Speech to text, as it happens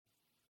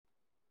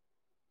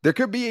There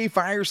could be a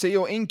fire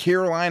sale in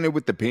Carolina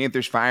with the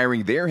Panthers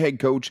firing their head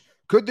coach.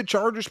 Could the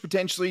Chargers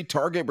potentially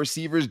target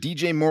receivers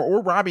DJ Moore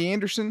or Robbie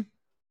Anderson?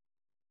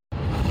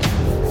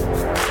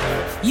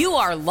 You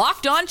are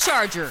Locked On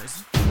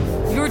Chargers,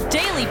 your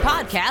daily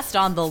podcast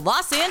on the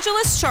Los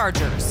Angeles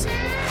Chargers,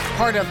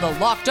 part of the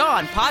Locked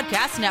On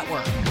Podcast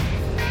Network,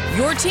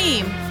 your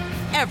team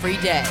every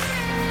day.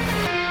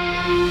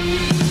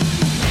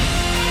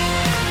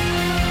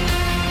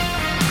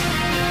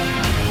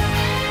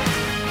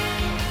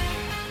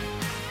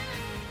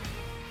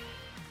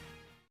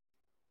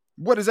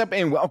 What is up,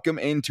 and welcome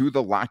into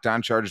the Locked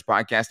On Chargers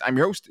podcast. I'm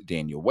your host,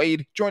 Daniel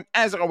Wade, joined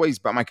as always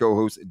by my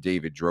co-host,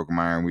 David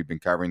Drogemeyer, and we've been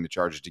covering the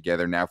Chargers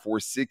together now for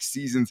 6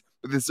 seasons,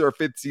 but this is our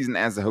 5th season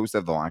as the host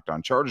of the Locked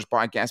On Chargers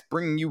podcast,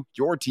 bringing you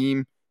your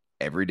team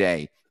every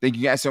day. Thank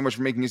you guys so much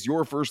for making us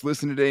your first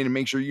listen today, and to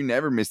make sure you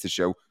never miss the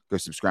show, go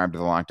subscribe to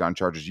the Locked On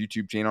Chargers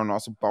YouTube channel and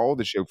also follow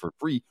the show for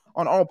free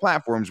on all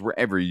platforms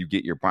wherever you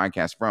get your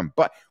podcast from.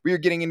 But we are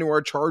getting into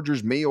our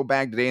Chargers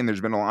mailbag today, and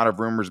there's been a lot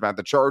of rumors about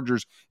the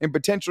Chargers and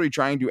potentially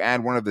trying to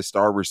add one of the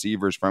star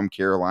receivers from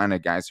Carolina,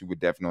 guys who would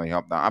definitely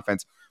help the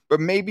offense. But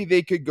maybe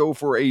they could go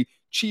for a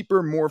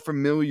cheaper, more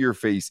familiar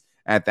face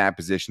at that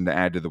position to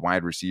add to the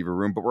wide receiver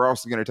room. But we're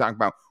also going to talk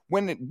about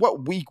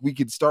what week we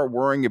could start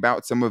worrying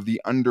about some of the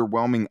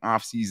underwhelming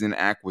offseason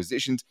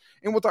acquisitions.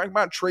 And we'll talk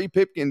about Trey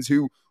Pipkins,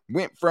 who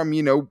went from,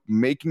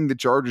 making the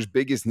Chargers'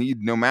 biggest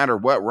need no matter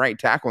what right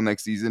tackle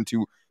next season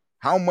to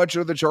how much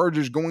are the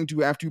Chargers going to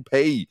have to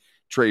pay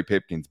Trey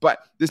Pipkins. But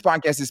this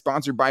podcast is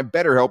sponsored by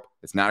BetterHelp.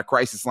 It's not a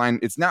crisis line.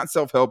 It's not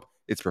self-help.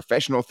 It's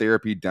professional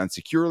therapy done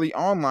securely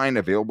online,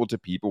 available to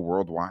people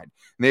worldwide. And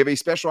they have a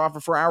special offer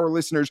for our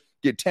listeners.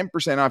 Get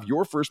 10% off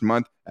your first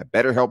month at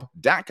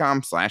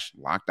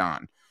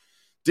betterhelp.com/lockedon.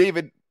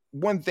 David,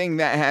 one thing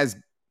that has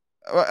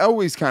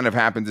always kind of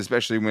happens,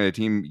 especially when a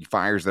team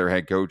fires their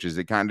head coach, is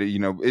it kind of,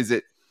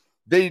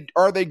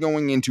 are they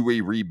going into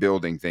a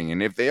rebuilding thing?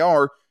 And if they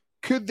are,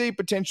 could they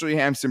potentially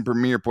have some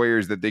premier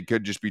players that they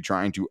could just be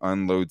trying to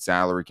unload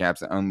salary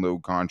caps and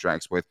unload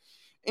contracts with?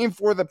 And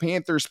for the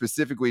Panthers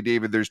specifically,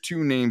 David, there's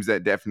 2 names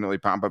that definitely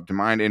pop up to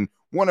mind. And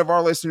one of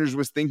our listeners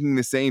was thinking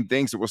the same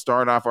thing. So we'll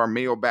start off our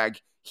mailbag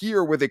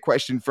here with a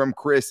question from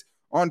Chris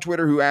on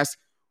Twitter, who asks,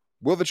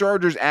 will the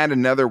Chargers add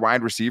another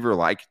wide receiver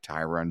like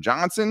Tyron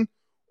Johnson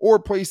or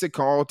place a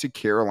call to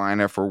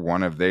Carolina for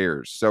one of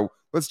theirs? So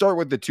let's start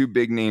with the 2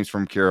 big names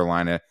from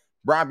Carolina,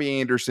 Robbie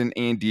Anderson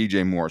and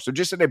DJ Moore. So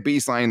just at a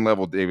baseline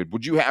level, David,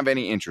 would you have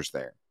any interest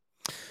there?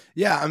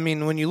 Yeah, I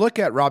mean, when you look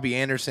at Robbie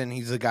Anderson,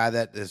 he's a guy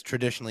that has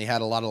traditionally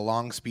had a lot of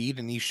long speed,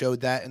 and he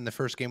showed that in the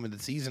first game of the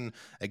season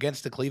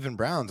against the Cleveland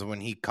Browns when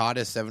he caught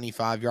his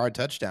 75-yard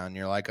touchdown.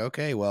 You're like,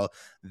 okay, well,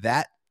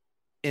 that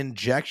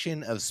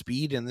injection of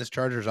speed in this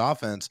Chargers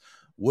offense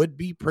would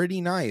be pretty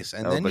nice.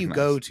 And then you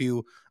go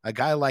to a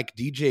guy like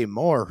DJ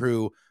Moore,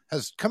 who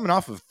has coming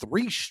off of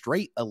 3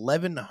 straight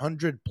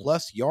 1,100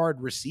 plus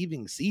yard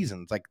receiving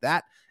seasons. Like,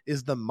 that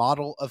is the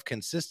model of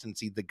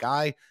consistency. The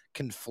guy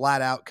can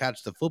flat out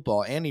catch the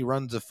football, and he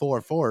runs a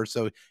 4.4.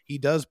 So he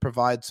does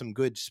provide some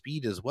good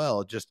speed as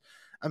well. Just,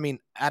 I mean,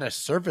 at a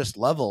surface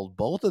level,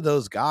 both of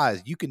those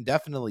guys, you can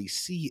definitely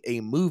see a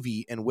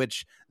movie in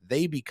which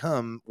they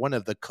become one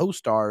of the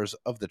co-stars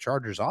of the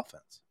Chargers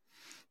offense.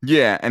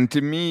 Yeah, and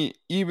to me,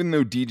 even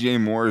though DJ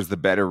Moore is the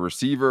better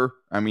receiver,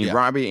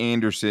 Robbie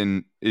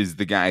Anderson is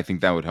the guy I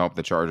think that would help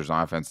the Chargers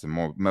offense the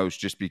most,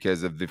 just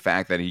because of the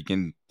fact that he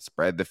can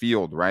spread the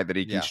field, right? That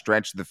he can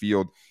stretch the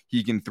field.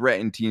 He can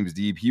threaten teams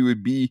deep. He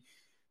would be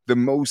the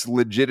most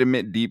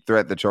legitimate deep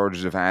threat the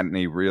Chargers have had in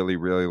a really,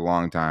 really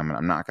long time. And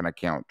I'm not going to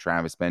count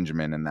Travis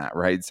Benjamin in that,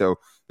 right? So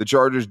the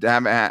Chargers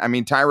haven't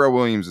had, Tyrell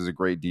Williams is a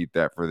great deep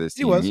threat for this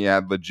team. He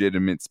had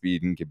legitimate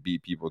speed and could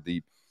beat people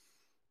deep.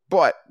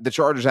 But the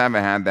Chargers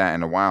haven't had that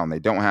in a while, and they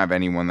don't have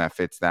anyone that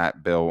fits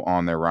that bill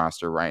on their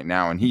roster right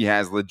now. And he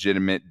has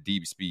legitimate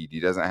deep speed.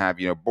 He doesn't have,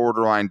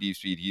 borderline deep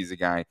speed. He's a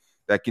guy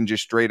that can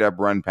just straight up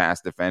run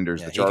past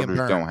defenders. The Chargers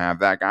don't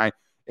have that guy.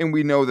 And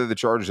we know that the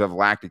Chargers have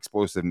lacked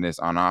explosiveness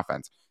on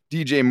offense.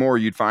 DJ Moore,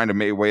 you'd find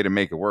a way to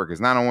make it work, because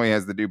not only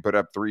has the dude put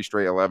up 3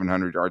 straight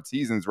 1,100-yard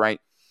seasons, right?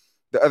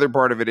 The other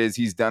part of it is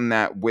he's done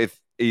that with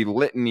a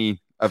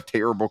litany of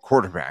terrible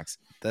quarterbacks,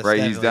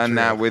 right? He's done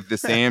that with the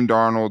Sam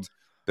Darnolds,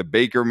 the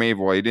Baker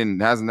Mayfield.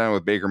 Hasn't done it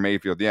with Baker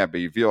Mayfield yet,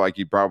 but you feel like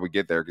he'd probably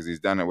get there because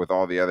he's done it with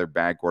all the other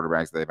bad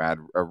quarterbacks they've had.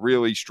 A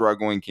really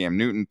struggling Cam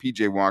Newton,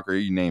 PJ Walker,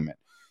 you name it.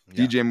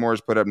 Yeah. DJ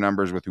Moore's put up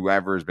numbers with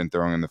whoever has been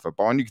throwing in the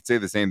football. And you could say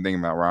the same thing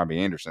about Robbie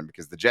Anderson,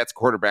 because the Jets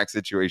quarterback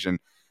situation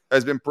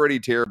has been pretty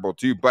terrible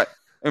too. But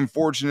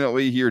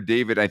unfortunately here,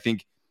 David, I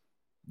think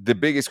the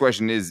biggest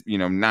question is,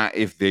 not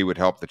if they would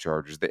help the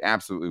Chargers. They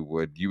absolutely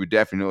would. You would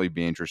definitely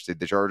be interested.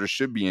 The Chargers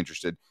should be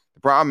interested.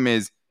 The problem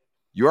is,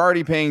 you're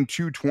already paying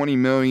 2 $20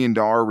 million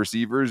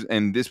receivers,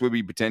 and this would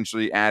be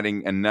potentially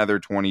adding another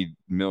 $20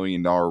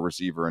 million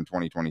receiver in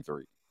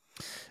 2023.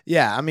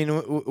 Yeah, I mean,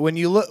 when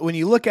you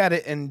look at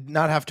it and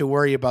not have to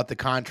worry about the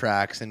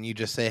contracts, and you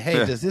just say,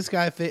 hey, does this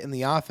guy fit in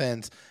the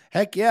offense?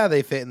 Heck yeah,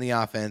 they fit in the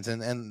offense,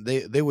 and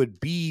they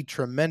would be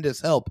tremendous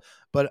help.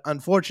 But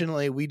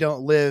unfortunately, we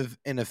don't live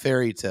in a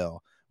fairy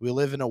tale. We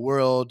live in a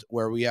world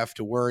where we have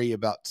to worry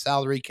about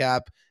salary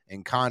cap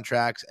and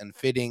contracts and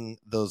fitting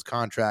those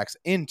contracts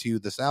into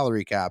the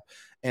salary cap.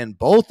 And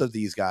both of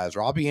these guys,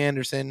 Robbie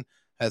Anderson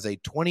has a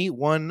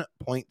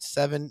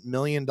 $21.7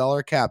 million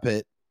cap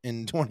hit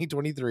in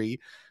 2023,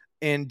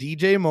 and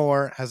DJ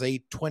Moore has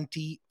a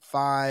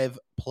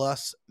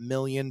 $25+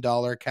 million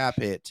cap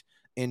hit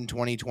in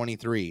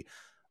 2023.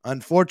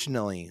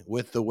 Unfortunately,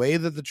 with the way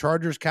that the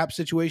Chargers cap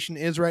situation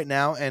is right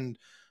now, and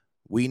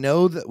we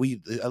know that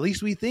at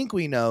least we think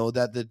we know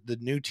that the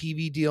new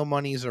TV deal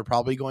monies are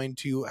probably going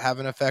to have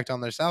an effect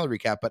on their salary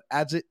cap. But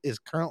as it is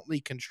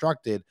currently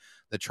constructed,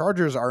 the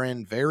Chargers are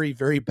in very,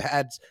 very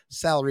bad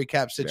salary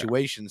cap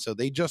situation. So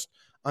they just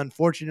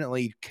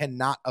unfortunately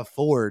cannot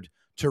afford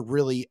to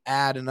really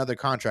add another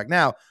contract.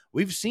 Now,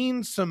 we've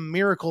seen some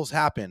miracles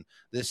happen.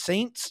 The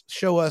Saints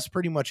show us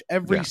pretty much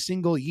every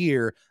single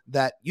year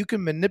that you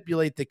can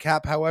manipulate the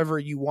cap however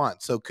you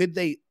want. So could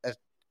they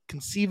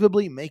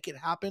conceivably make it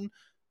happen?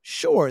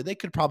 Sure, they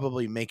could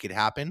probably make it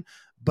happen,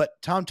 but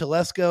Tom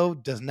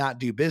Telesco does not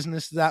do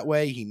business that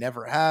way. He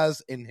never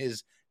has in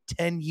his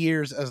 10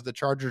 years as the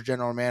Chargers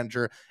general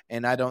manager,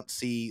 and I don't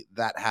see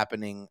that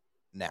happening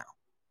now.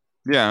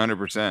 Yeah,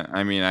 100%.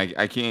 I mean,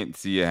 I can't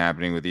see it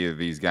happening with either of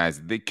these guys.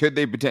 Could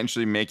they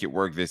potentially make it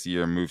work this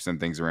year and move some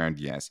things around?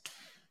 Yes.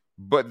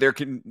 But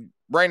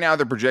right now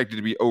they're projected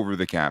to be over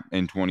the cap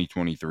in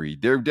 2023.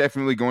 They're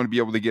definitely going to be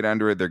able to get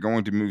under it. They're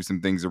going to move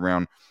some things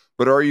around.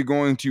 But are you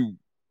going to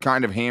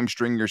kind of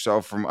hamstring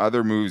yourself from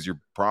other moves you're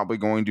probably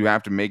going to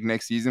have to make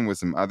next season with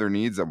some other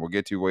needs that we'll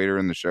get to later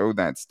in the show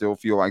that still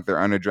feel like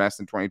they're unaddressed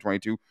in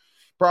 2022?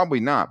 Probably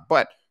not.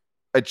 But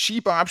a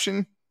cheap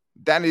option,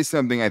 that is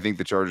something I think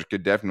the Chargers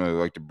could definitely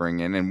like to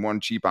bring in. And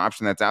one cheap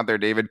option that's out there,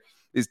 David,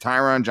 is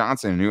Tyron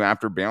Johnson, who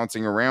after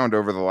bouncing around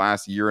over the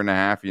last year and a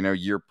half,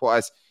 year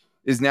plus,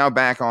 is now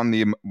back on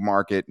the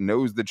market,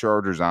 knows the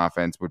Chargers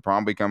offense, would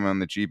probably come on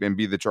the cheap and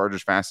be the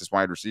Chargers' fastest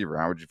wide receiver.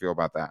 How would you feel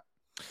about that?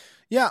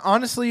 Yeah,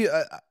 honestly,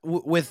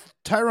 with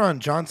Tyron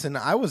Johnson,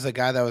 I was a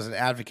guy that was an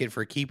advocate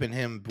for keeping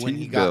him when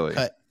he got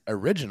cut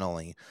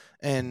originally.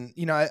 And,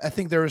 I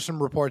think there were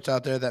some reports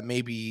out there that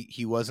maybe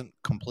he wasn't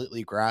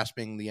completely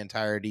grasping the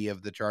entirety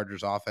of the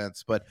Chargers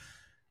offense, but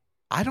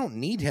I don't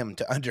need him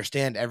to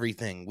understand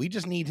everything. We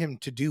just need him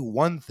to do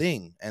one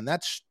thing, and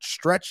that's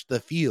stretch the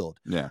field.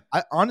 Yeah.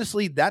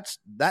 Honestly, that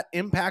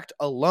impact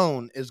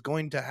alone is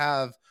going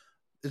to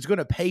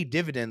pay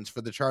dividends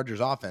for the Chargers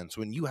offense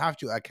when you have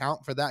to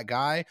account for that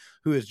guy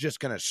who is just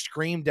going to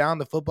scream down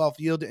the football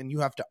field, and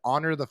you have to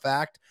honor the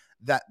fact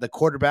that the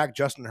quarterback,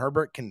 Justin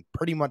Herbert, can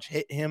pretty much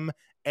hit him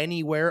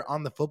anywhere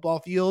on the football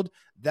field.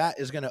 That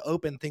is going to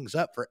open things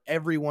up for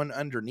everyone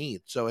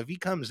underneath. So if he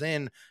comes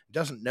in,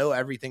 doesn't know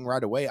everything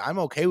right away, I'm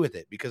okay with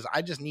it because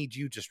I just need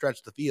you to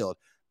stretch the field.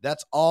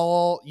 That's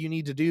all you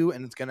need to do,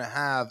 and it's going to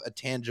have a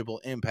tangible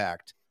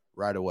impact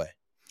right away.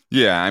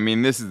 Yeah, I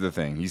mean, this is the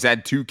thing. He's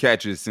had 2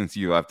 catches since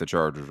he left the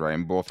Chargers, right?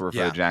 And both were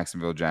for the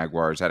Jacksonville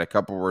Jaguars. Had a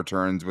couple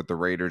returns with the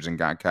Raiders and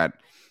got cut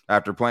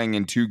after playing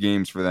in 2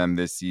 games for them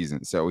this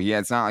season. So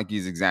it's not like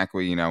he's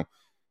exactly,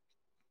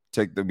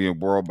 take the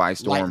world by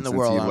storm since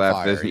he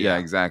left. Yeah,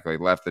 exactly.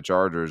 Left the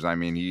Chargers. I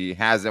mean, he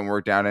hasn't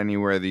worked out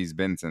anywhere that he's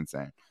been since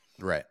then.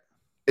 Right.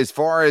 As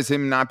far as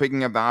him not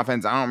picking up the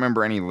offense, I don't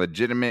remember any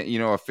legitimate,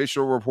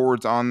 official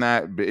reports on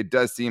that. But it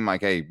does seem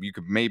like, hey, you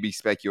could maybe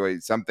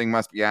speculate something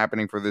must be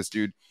happening for this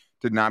dude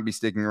to not be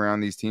sticking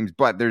around these teams.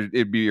 But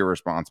it'd be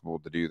irresponsible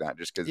to do that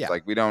just because it's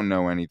like we don't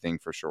know anything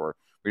for sure.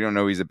 We don't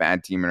know he's a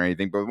bad team or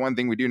anything. But one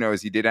thing we do know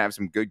is he did have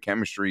some good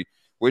chemistry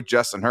with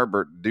Justin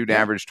Herbert. Dude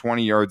averaged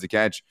 20 yards a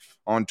catch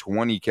on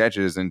 20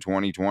 catches in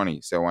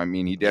 2020. So, I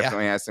mean, he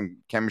definitely has some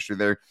chemistry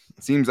there.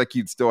 It seems like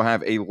he'd still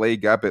have a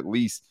leg up at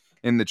least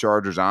in the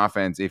Chargers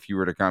offense if he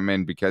were to come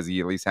in because he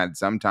at least had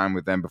some time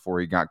with them before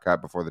he got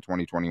cut before the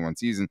 2021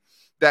 season.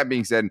 That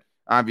being said,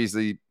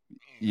 obviously,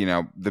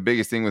 the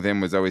biggest thing with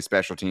him was always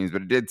special teams,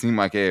 but it did seem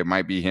like, hey, it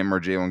might be him or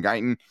Jalen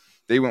Guyton.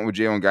 They went with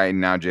Jalen Guyton.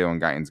 Now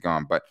Jalen Guyton's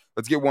gone. But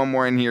let's get one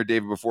more in here,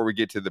 David, before we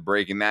get to the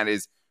break, and that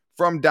is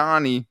from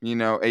Donnie,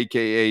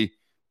 a.k.a.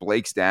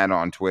 Blake's dad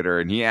on Twitter,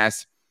 and he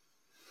asks,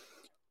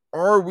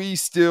 are we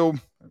still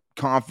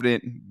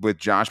confident with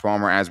Josh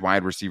Palmer as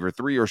wide receiver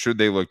 3, or should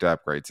they look to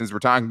upgrade? Since we're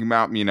talking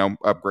about,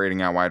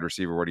 upgrading at wide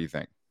receiver, what do you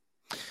think?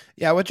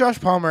 Yeah, with Josh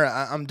Palmer,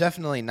 I'm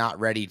definitely not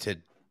ready to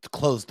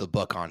close the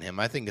book on him.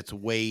 I think it's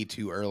way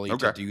too early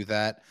to do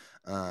that.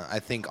 I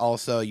think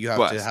also you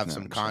have to have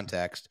some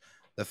context.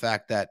 The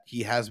fact that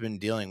he has been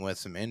dealing with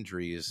some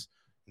injuries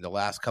in the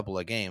last couple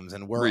of games,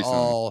 and we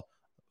all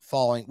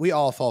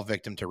fall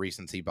victim to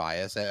recency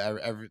bias.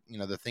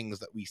 The things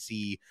that we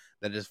see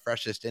that is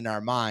freshest in our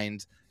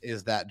minds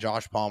is that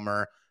Josh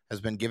Palmer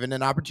has been given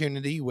an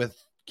opportunity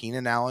with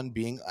Keenan Allen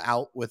being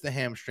out with a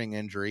hamstring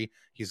injury.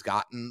 He's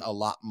gotten a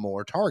lot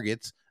more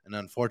targets, and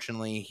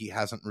unfortunately, he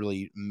hasn't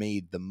really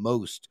made the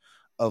most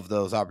of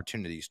those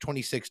opportunities.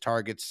 26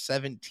 targets,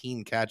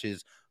 17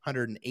 catches,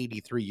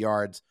 183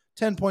 yards,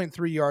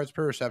 10.3 yards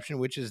per reception,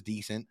 which is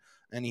decent.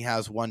 and he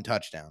has 1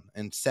 touchdown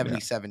and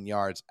 77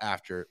 yards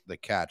after the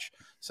catch.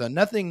 So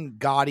nothing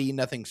gaudy,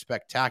 nothing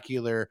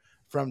spectacular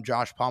from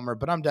Josh Palmer,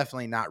 but I'm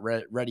definitely not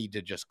ready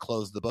to just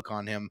close the book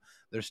on him.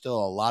 There's still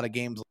a lot of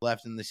games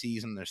left in the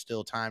season. There's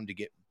still time to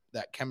get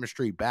that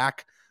chemistry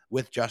back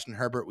with Justin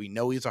Herbert. We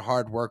know he's a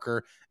hard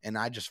worker, and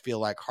I just feel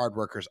like hard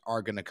workers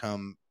are going to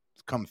come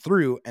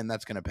through, and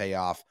that's going to pay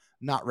off.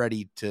 Not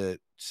ready to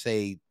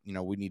say,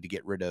 we need to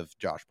get rid of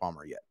Josh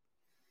Palmer yet.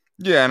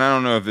 Yeah, and I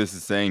don't know if this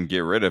is saying get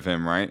rid of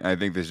him, right? I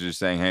think this is just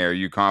saying, hey, are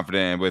you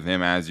confident with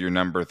him as your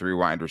number 3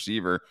 wide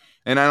receiver?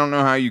 And I don't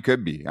know how you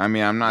could be. I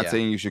mean, I'm not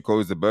saying you should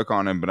close the book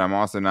on him, but I'm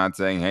also not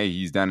saying, hey,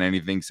 he's done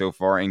anything so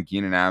far in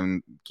Keenan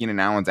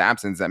Allen's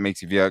absence that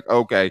makes you feel like,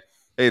 okay,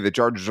 hey, the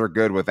Chargers are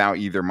good without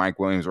either Mike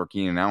Williams or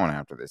Keenan Allen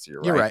after this year,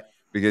 right? You're right.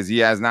 Because he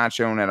has not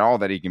shown at all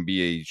that he can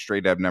be a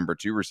straight-up number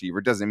 2 receiver.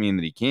 Doesn't mean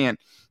that he can't.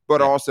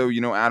 But also,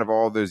 out of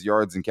all those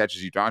yards and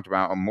catches you talked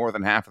about, more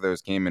than half of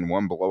those came in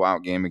one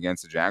blowout game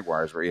against the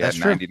Jaguars where he had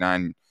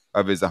 99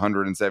 of his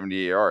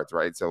 178 yards,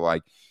 right?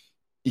 So,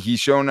 he's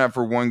shown up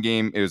for one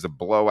game. It was a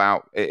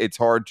blowout. It's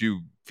hard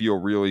to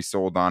feel really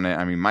sold on it.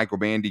 I mean, Michael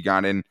Bandy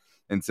got in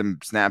some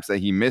snaps that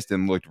he missed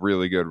and looked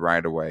really good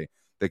right away.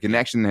 The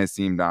connection has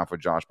seemed off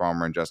with Josh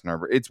Palmer and Justin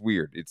Herbert. It's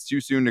weird. It's too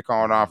soon to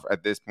call it off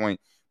at this point,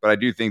 but I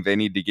do think they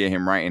need to get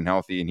him right and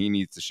healthy, and he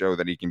needs to show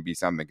that he can be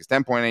something because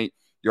 10.8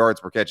 yards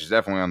per catch is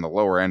definitely on the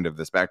lower end of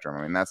the spectrum.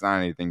 I mean, that's not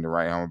anything to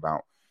write home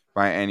about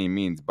by any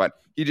means, but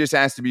he just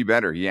has to be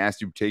better. He has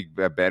to take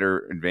a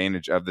better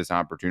advantage of this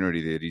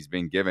opportunity that he's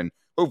been given.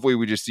 Hopefully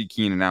we just see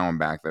Keenan Allen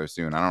back though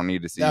soon. I don't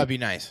need to see, that'd be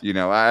nice.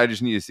 I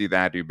just need to see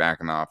that dude back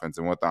in the offense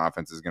and what the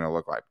offense is going to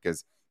look like,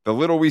 because the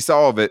little we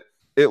saw of it,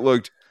 it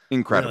looked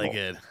incredible. Really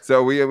good.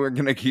 So we're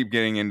going to keep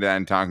getting into that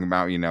and talking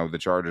about, the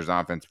Chargers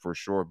offense for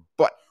sure.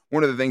 But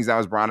one of the things that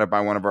was brought up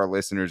by one of our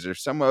listeners are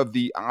some of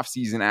the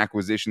offseason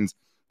acquisitions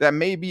that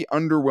may be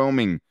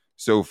underwhelming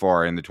so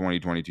far in the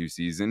 2022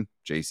 season.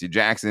 J.C.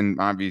 Jackson,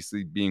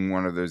 obviously, being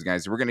one of those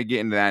guys. So we're going to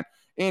get into that.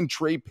 And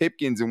Trey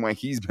Pipkins and what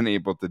he's been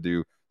able to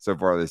do so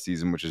far this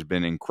season, which has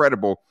been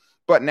incredible.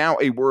 But now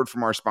a word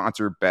from our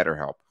sponsor,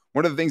 BetterHelp.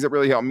 One of the things that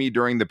really helped me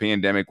during the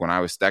pandemic when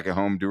I was stuck at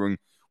home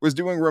was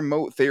doing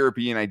remote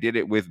therapy, and I did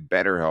it with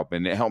BetterHelp.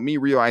 And it helped me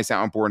realize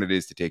how important it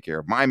is to take care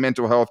of my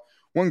mental health.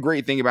 One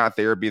great thing about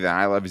therapy that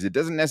I love is it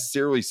doesn't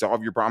necessarily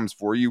solve your problems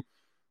for you,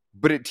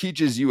 but it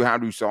teaches you how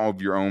to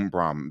solve your own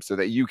problems so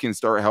that you can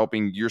start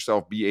helping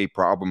yourself be a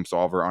problem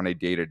solver on a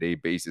day-to-day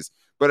basis.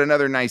 But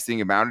another nice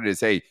thing about it is,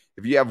 hey,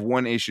 if you have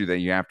one issue that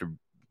you have to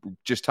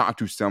just talk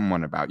to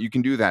someone about, you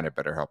can do that at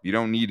BetterHelp. You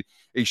don't need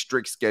a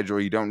strict schedule.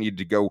 You don't need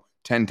to go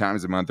 10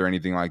 times a month or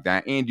anything like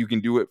that. And you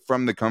can do it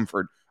from the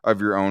comfort of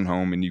your own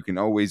home. And you can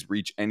always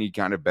reach any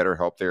kind of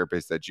BetterHelp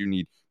therapist that you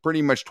need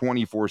pretty much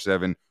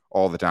 24/7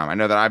 all the time. I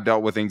know that I've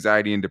dealt with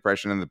anxiety and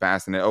depression in the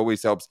past, and it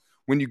always helps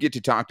when you get to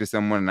talk to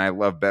someone, and I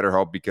love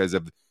BetterHelp because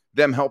of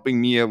them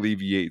helping me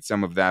alleviate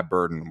some of that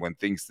burden when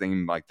things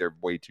seem like they're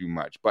way too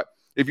much. But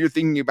if you're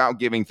thinking about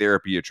giving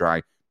therapy a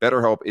try,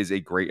 BetterHelp is a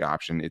great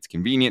option. It's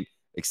convenient,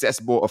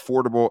 accessible,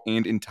 affordable,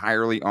 and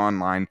entirely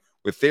online.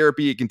 With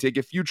therapy, it can take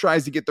a few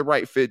tries to get the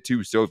right fit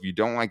too. So if you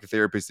don't like the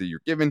therapist that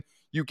you're given,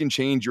 you can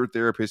change your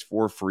therapist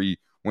for free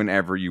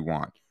whenever you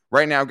want.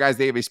 Right now, guys,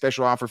 they have a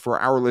special offer for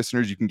our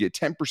listeners. You can get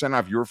 10%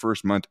 off your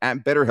first month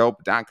at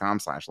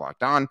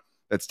betterhelp.com/lockedon.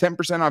 That's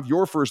 10% off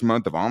your first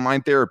month of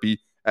online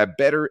therapy at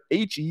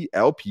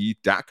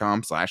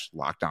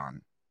betterhelp.com/lockedon.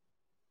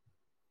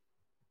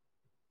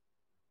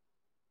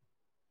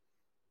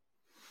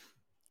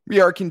 We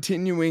are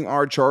continuing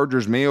our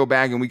Chargers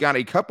mailbag, and we got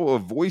a couple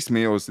of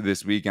voicemails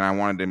this week, and I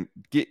wanted to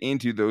get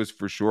into those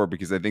for sure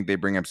because I think they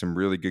bring up some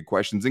really good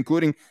questions,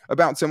 including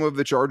about some of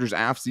the Chargers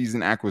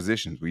offseason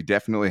acquisitions. We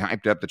definitely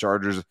hyped up the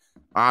Chargers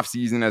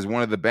offseason as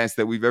one of the best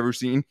that we've ever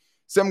seen.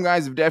 Some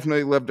guys have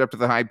definitely lived up to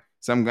the hype.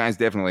 Some guys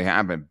definitely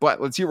haven't.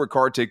 But let's hear what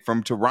Kartik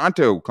from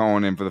Toronto,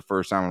 calling in for the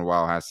first time in a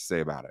while, has to say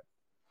about it.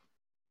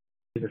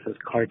 This is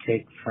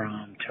Kartik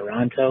from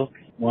Toronto.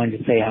 Wanted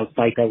to say how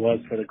psyched I was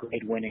for the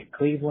great win in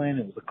Cleveland.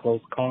 It was a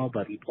close call,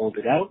 but he pulled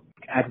it out.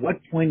 At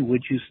what point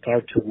would you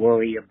start to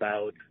worry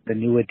about the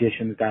new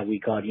additions that we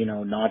got,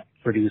 not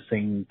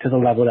producing to the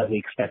level that we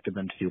expected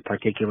them to do,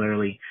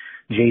 particularly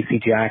J.C.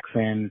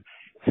 Jackson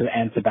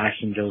and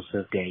Sebastian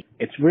Joseph Day?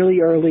 It's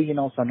really early,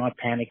 so I'm not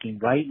panicking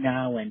right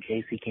now, and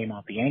J.C. came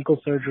off the ankle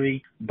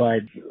surgery,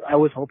 but I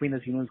was hoping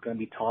this unit was going to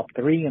be top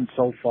 3, and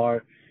so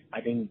far,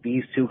 I think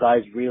these two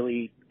guys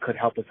really could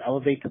help us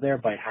elevate to there,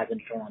 but it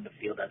hasn't shown on the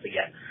field as of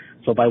yet.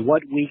 So by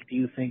what week do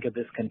you think if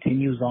this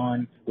continues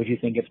on, would you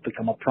think it's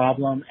become a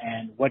problem?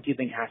 And what do you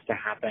think has to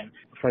happen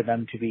for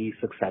them to be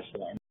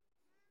successful?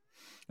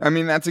 I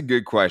mean, that's a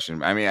good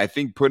question. I mean, I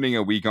think putting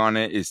a week on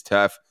it is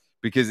tough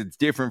because it's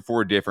different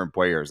for different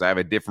players. I have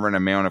a different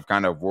amount of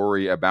kind of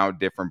worry about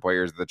different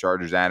players the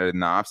Chargers added in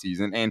the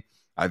offseason. And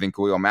I think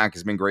Khalil Mack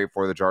has been great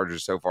for the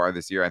Chargers so far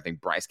this year. I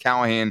think Bryce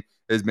Callahan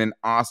has been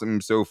awesome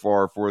so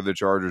far for the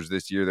Chargers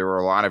this year. There were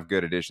a lot of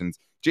good additions.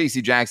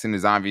 J.C. Jackson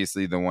is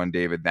obviously the one,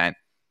 David, that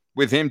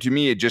with him, to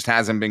me, it just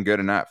hasn't been good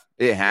enough.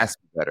 It has to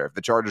be better. If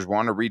the Chargers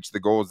want to reach the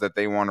goals that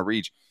they want to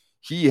reach,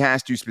 he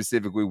has to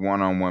specifically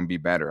one-on-one be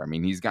better. I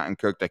mean, he's gotten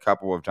cooked a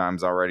couple of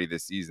times already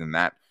this season.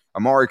 That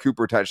Amari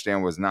Cooper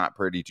touchdown was not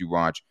pretty to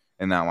watch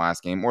in that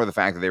last game, or the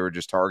fact that they were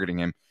just targeting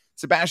him.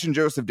 Sebastian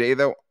Joseph Day,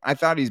 though, I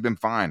thought he's been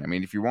fine. I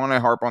mean, if you want to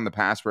harp on the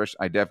pass rush,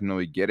 I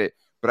definitely get it.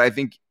 But I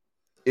think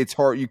it's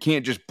hard. You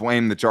can't just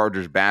blame the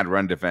Chargers' bad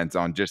run defense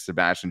on just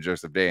Sebastian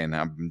Joseph Day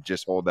and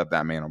just hold up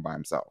that mantle by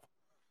himself.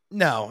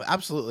 No,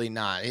 absolutely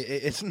not.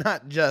 It's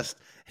not just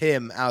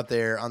him out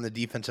there on the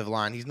defensive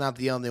line. He's not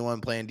the only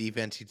one playing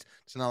defense.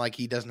 It's not like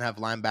he doesn't have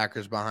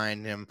linebackers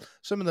behind him.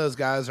 Some of those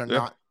guys are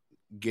not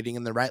getting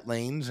in the right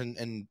lanes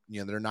and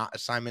they're not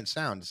assignment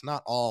sound. It's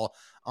not all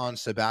on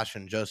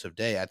Sebastian Joseph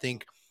Day. I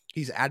think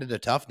he's added a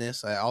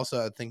toughness.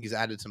 I think he's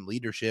added some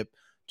leadership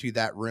to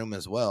that room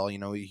as well.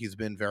 He's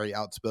been very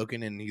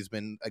outspoken, and he's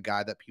been a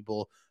guy that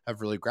people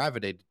have really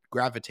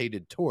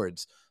gravitated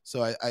towards.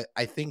 So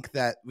I think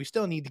that we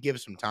still need to give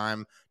some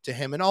time to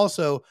him. And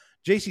also,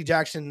 J.C.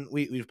 Jackson,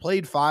 we've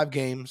played 5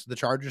 games. The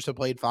Chargers have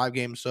played 5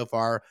 games so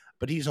far,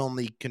 but he's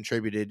only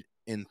contributed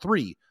in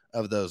 3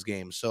 of those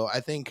games. So I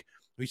think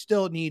we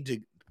still need to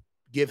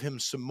give him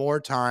some more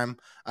time.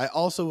 I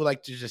also would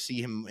like to just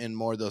see him in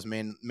more of those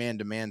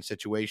man-to-man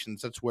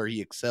situations. That's where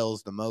he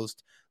excels the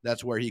most.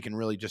 That's where he can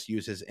really just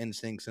use his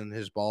instincts and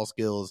his ball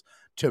skills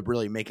to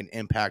really make an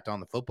impact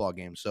on the football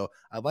game. So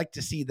I'd like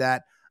to see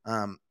that.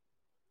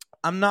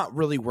 I'm not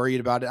really worried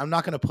about it. I'm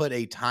not going to put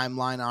a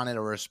timeline on it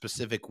or a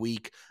specific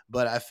week,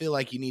 but I feel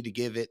like you need to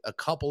give it a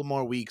couple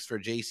more weeks for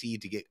JC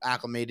to get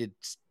acclimated,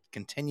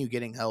 continue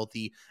getting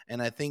healthy,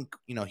 and I think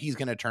he's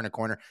going to turn a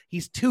corner.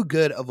 He's too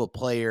good of a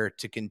player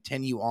to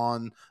continue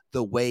on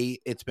the way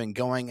it's been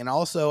going. And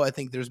also, I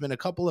think there's been a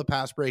couple of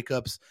pass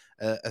breakups,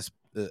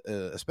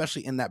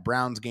 especially in that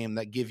Browns game,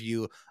 that give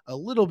you a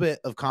little bit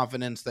of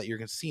confidence that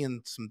you're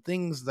seeing some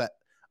things that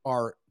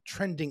are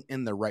trending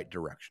in the right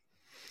direction.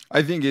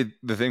 I think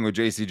the thing with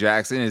J.C.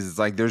 Jackson is it's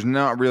like there's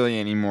not really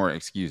any more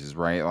excuses,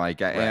 right?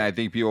 And I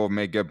think people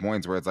make good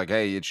points where it's like,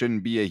 hey, it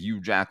shouldn't be a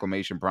huge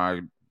acclimation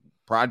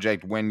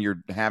project when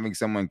you're having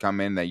someone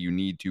come in that you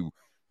need to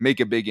make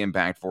a big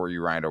impact for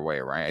you right away,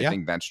 right? I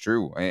think that's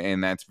true,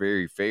 and that's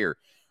very fair.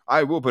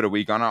 I will put a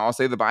week on it. I'll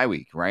say the bye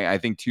week, right? I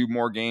think 2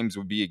 more games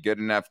would be a good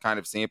enough kind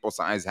of sample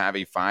size, have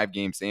a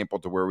 5-game sample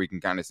to where we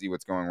can kind of see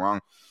what's going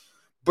wrong.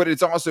 But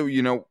it's also,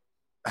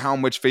 how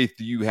much faith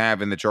do you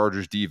have in the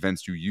Chargers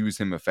defense to use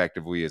him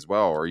effectively as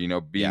well? Or,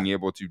 being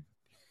able to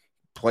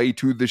play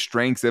to the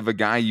strengths of a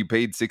guy you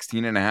paid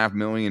 $16.5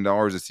 million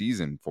a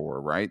season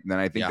for, right? Then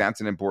I think that's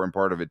an important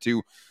part of it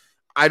too.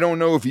 I don't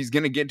know if he's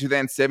going to get to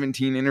that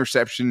 17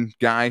 interception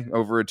guy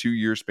over a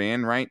 2-year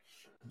span, right?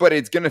 But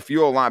it's going to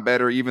feel a lot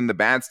better, even the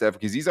bad stuff,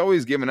 because he's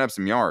always given up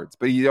some yards,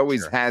 but he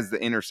always has the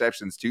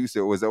interceptions too.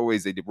 So it was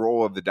always a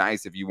roll of the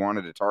dice if you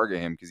wanted to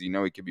target him, because he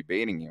could be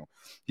baiting you.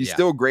 He's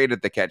still great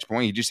at the catch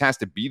point. He just has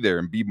to be there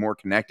and be more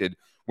connected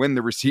when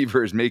the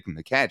receiver is making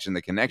the catch. And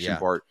the connection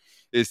part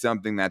is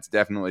something that's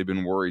definitely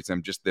been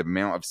worrisome, just the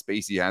amount of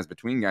space he has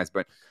between guys.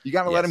 But you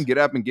got to let him get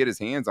up and get his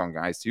hands on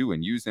guys too,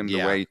 and use him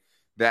the way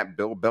that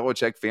Bill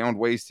Belichick found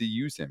ways to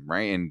use him,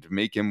 right? And to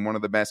make him one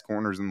of the best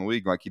corners in the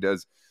league like he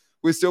does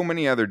with so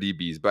many other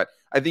DBs. But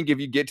I think if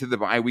you get to the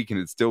bye week and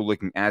it's still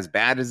looking as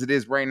bad as it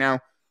is right now,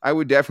 I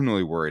would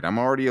definitely worry. I'm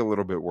already a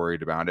little bit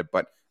worried about it,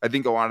 but I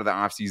think a lot of the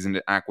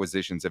offseason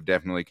acquisitions have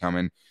definitely come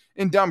in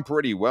and done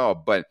pretty well.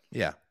 But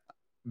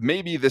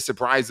maybe the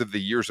surprise of the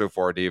year so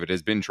far, David,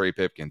 has been Trey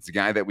Pipkins, the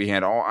guy that we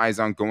had all eyes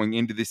on going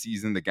into the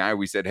season, the guy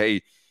we said,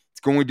 hey, it's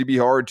going to be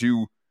hard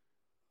to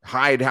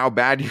hide how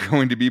bad you're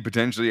going to be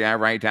potentially at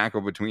right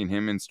tackle between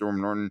him and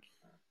Storm Norton.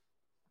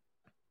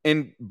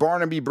 And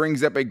Barnaby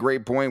brings up a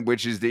great point,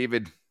 which is,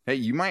 David, hey,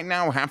 you might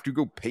now have to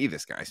go pay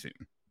this guy soon.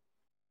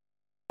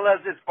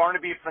 It's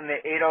Barnaby from the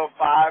 805.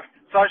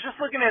 So I was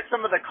just looking at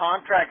some of the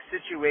contract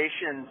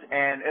situations,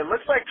 and it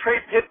looks like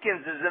Trey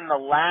Pipkins is in the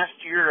last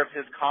year of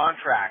his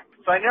contract.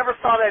 So I never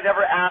thought I'd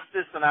ever ask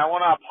this, and I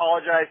want to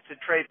apologize to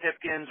Trey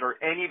Pipkins, or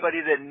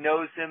anybody that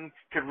knows him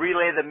could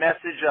relay the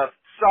message of,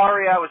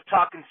 sorry, I was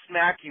talking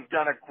smack. You've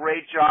done a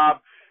great job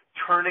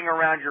turning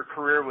around your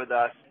career with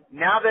us.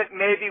 Now that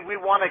maybe we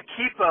want to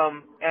keep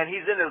him and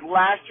he's in his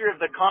last year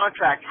of the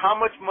contract, how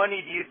much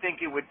money do you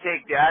think it would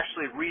take to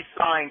actually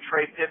re-sign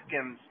Trey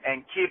Pipkins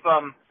and keep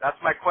him?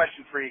 That's my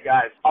question for you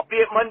guys. I'll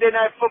be at Monday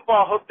Night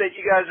Football. Hope that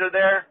you guys are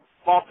there.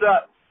 Vault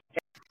up.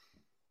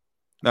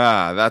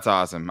 That's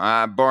awesome.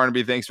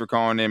 Barnaby, thanks for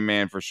calling in,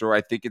 man, for sure.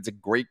 I think it's a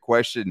great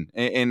question.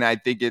 And I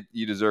think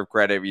you deserve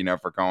credit,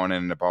 for calling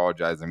in and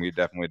apologizing. We've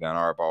definitely done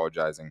our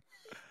apologizing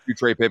to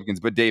Trey Pipkins.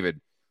 But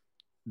David,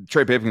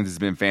 Trey Pipkins has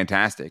been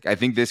fantastic. I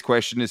think this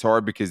question is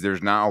hard because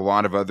there's not a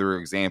lot of other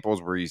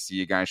examples where you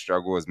see a guy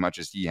struggle as much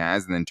as he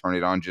has and then turn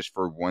it on just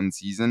for one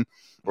season,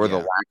 or the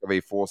lack of a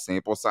full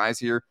sample size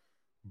here.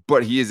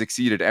 But he has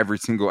exceeded every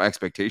single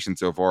expectation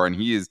so far, and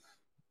he has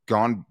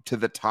gone to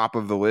the top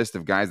of the list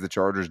of guys the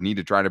Chargers need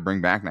to try to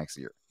bring back next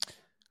year.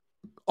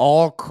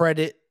 All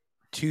credit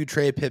to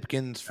Trey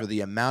Pipkins for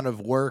the amount of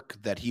work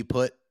that he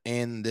put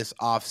in this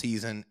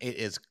offseason. It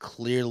is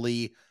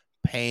clearly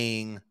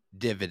paying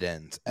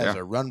dividends as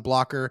a run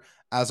blocker,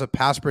 as a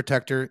pass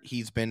protector.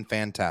 He's been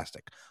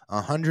fantastic.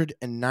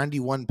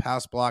 191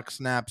 pass block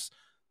snaps,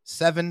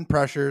 7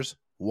 pressures,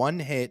 1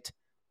 hit,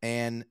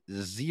 and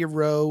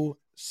 0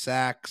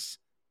 sacks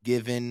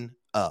given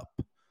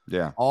up.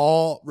 Yeah.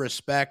 All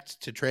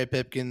respect to Trey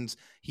Pipkins.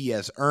 He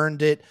has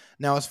earned it.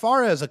 Now, as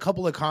far as a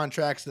couple of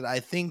contracts that I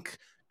think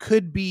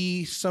could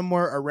be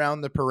somewhere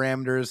around the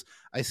parameters,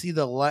 I see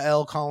the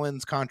La'el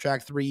Collins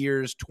contract, 3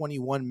 years,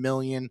 $21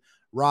 million.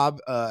 Rob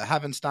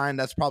Havenstein,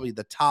 that's probably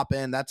the top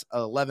end. That's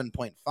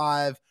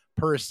 11.5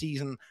 per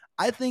season.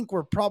 I think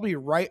we're probably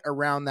right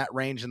around that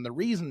range. And the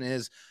reason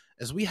is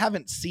we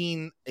haven't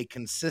seen a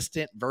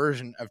consistent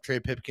version of Trey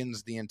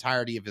Pipkins the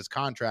entirety of his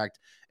contract.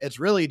 It's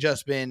really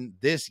just been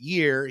this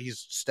year.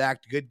 He's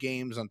stacked good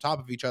games on top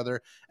of each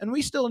other, and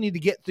we still need to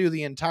get through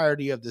the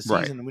entirety of the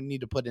season. Right. We need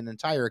to put an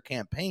entire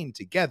campaign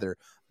together.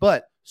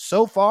 But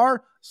so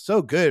far,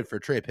 so good for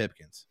Trey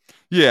Pipkins.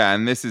 Yeah,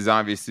 and this is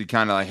obviously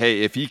kind of like,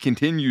 hey, if he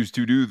continues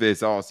to do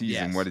this all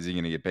season, what is he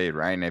going to get paid,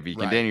 right? And if he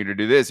continued to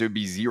do this, it would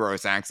be 0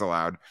 sacks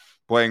allowed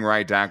playing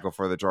right tackle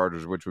for the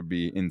Chargers, which would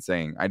be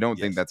insane. I don't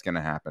think that's going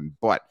to happen.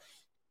 But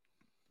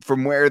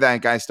from where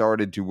that guy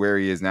started to where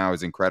he is now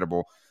is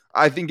incredible.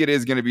 I think it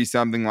is going to be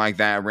something like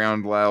that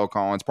around La'el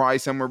Collins, probably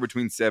somewhere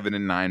between $7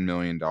 and $9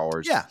 million.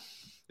 Yeah.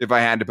 If I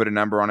had to put a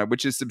number on it,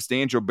 which is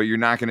substantial, but you're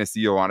not going to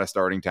see a lot of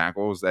starting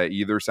tackles at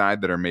either side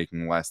that are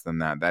making less than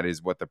that. That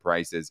is what the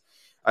price is.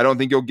 I don't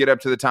think you'll get up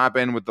to the top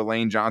end with the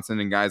Lane Johnson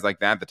and guys like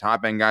that. The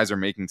top end guys are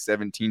making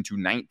 $17 to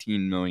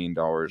 $19 million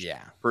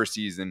per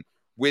season.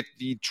 With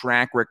the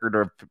track record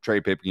of Trey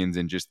Pipkins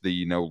and just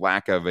the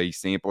lack of a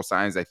sample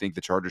size, I think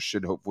the Chargers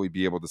should hopefully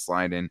be able to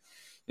slide in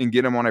and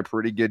get him on a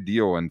pretty good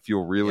deal and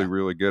feel really,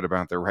 really good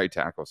about their right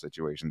tackle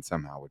situation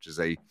somehow, which is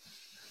a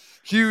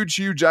huge,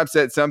 huge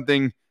upset,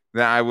 something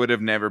that I would have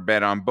never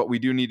bet on. But we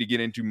do need to get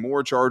into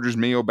more Chargers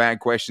mailbag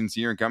questions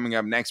here. And coming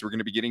up next, we're going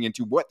to be getting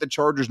into what the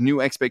Chargers' new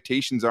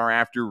expectations are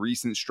after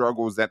recent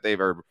struggles that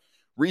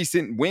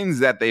recent wins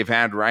that they've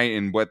had, right?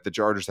 And what the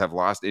Chargers have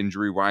lost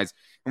injury-wise.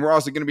 And we're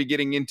also going to be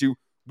getting into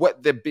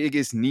what the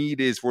biggest need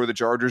is for the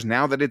Chargers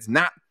now that it's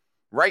not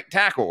right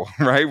tackle,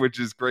 right? Which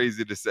is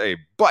crazy to say.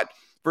 But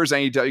first, I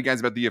need to tell you guys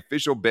about the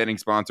official betting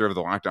sponsor of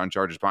the Locked On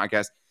Chargers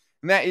podcast,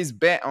 and that is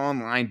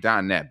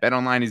BetOnline.net.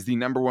 BetOnline is the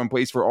 #1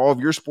 place for all of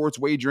your sports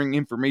wagering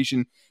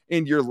information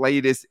and your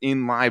latest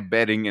in live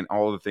betting and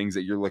all the things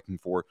that you're looking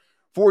for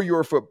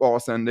your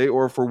football Sunday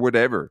or for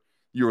whatever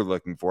you're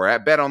looking for.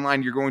 At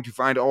BetOnline, you're going to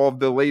find all of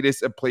the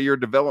latest player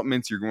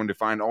developments. You're going to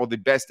find all the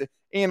best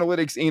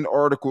analytics and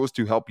articles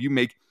to help you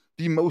make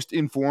the most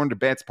informed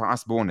bets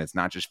possible. And it's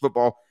not just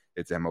football.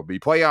 It's MLB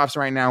playoffs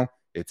right now.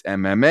 It's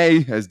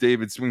MMA as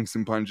David swings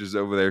some punches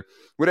over there.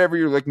 Whatever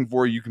you're looking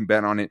for, you can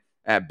bet on it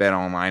at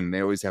BetOnline. And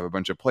they always have a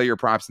bunch of player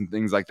props and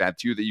things like that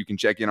too that you can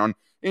check in on.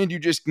 And you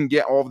just can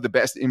get all of the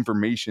best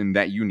information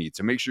that you need.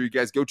 So make sure you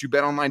guys go to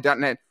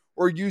BetOnline.net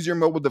or use your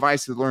mobile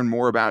device to learn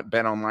more about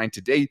BetOnline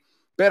today.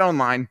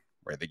 BetOnline,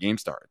 where the game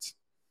starts.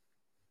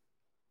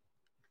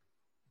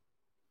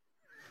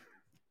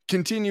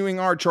 Continuing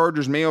our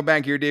Chargers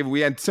mailbag here, David, we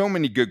had so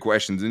many good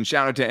questions, and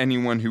shout out to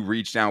anyone who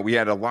reached out. We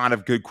had a lot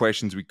of good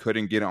questions we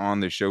couldn't get on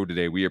the show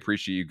today. We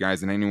appreciate you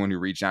guys and anyone who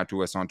reached out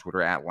to us on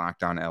Twitter at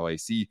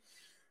LockedOnLAC.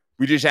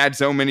 We just had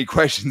so many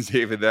questions,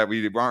 David, that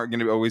we aren't going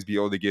to always be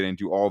able to get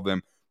into all of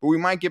them, but we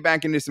might get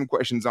back into some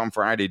questions on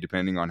Friday,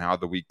 depending on how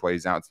the week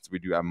plays out, since we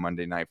do have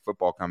Monday Night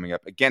Football coming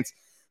up against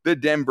the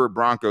Denver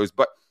Broncos.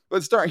 But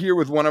let's start here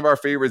with one of our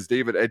favorites,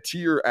 David.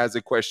 Atir has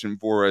a question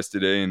for us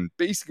today, and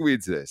basically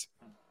it's this.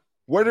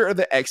 What are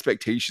the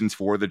expectations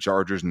for the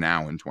Chargers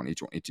now in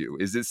 2022?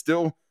 Is it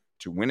still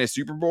to win a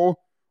Super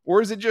Bowl,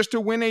 or is it just to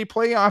win a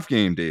playoff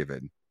game,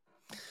 David?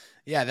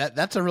 Yeah,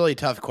 that's a really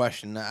tough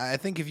question. I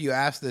think if you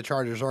ask the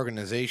Chargers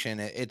organization,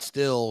 it's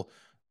still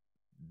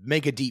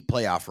make a deep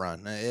playoff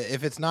run.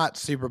 If it's not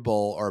Super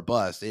Bowl or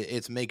bust,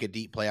 it's make a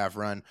deep playoff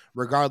run,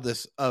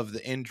 regardless of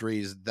the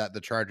injuries that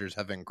the Chargers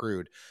have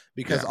accrued.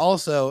 Because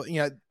also,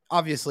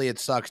 obviously it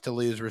sucks to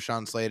lose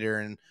Rashawn Slater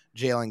and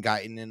Jalen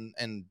Guyton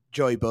and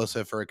Joey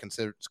Bosa for a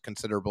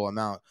considerable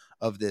amount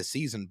of this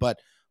season. But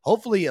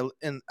hopefully,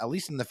 at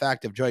least in the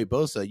fact of Joey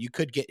Bosa, you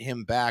could get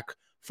him back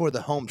for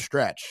the home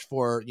stretch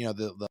for,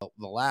 the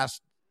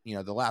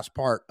last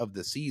part of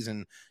the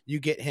season. You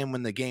get him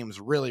when the games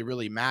really,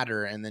 really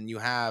matter. And then you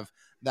have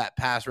that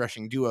pass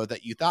rushing duo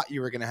that you thought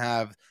you were going to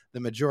have the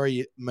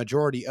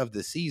majority of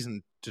the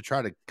season to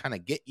try to kind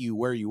of get you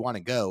where you want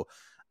to go.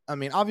 I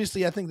mean,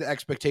 obviously, I think the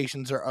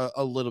expectations are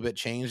a little bit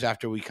changed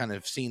after we kind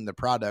of seen the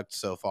product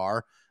so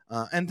far.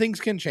 And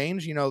things can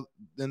change. In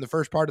the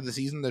first part of the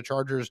season, the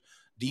Chargers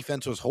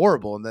defense was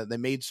horrible, and they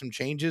made some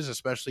changes,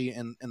 especially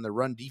in the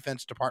run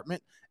defense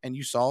department, and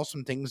you saw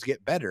some things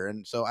get better.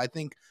 And so I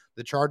think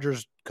the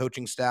Chargers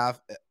coaching staff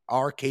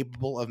are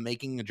capable of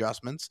making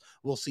adjustments.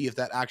 We'll see if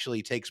that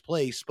actually takes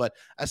place, but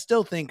I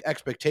still think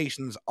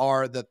expectations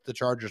are that the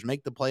Chargers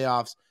make the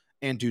playoffs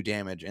and do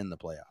damage in the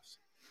playoffs.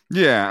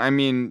 Yeah, I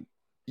mean,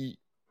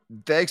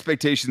 the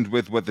expectations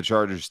with what the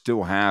Chargers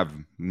still have,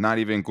 not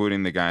even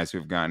including the guys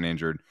who've gotten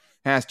injured,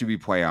 has to be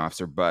playoffs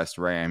or bust,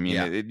 right? I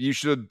mean, you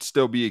should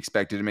still be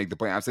expected to make the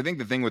playoffs. I think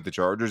the thing with the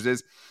Chargers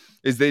is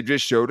they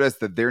just showed us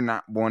that they're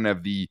not one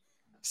of the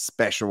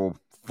special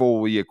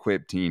fully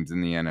equipped teams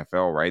in the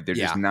NFL, right? They're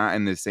just not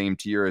in the same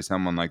tier as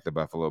someone like the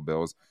Buffalo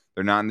Bills.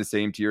 They're not in the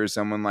same tier as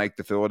someone like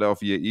the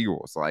Philadelphia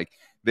Eagles. Like,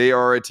 they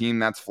are a team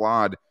that's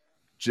flawed,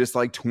 just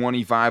like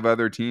 25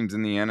 other teams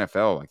in the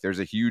NFL. Like, there's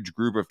a huge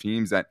group of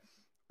teams that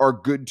are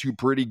good to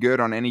pretty good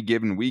on any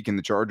given week, and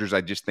the Chargers,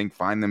 I just think,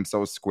 find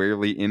themselves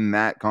squarely in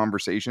that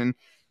conversation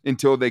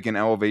until they can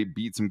elevate,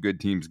 beat some good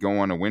teams, go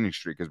on a winning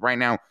streak. Because right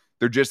now,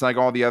 they're just like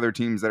all the other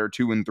teams that are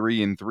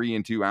 2-3 and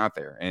 3-2 out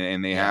there,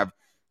 and they have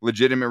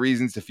legitimate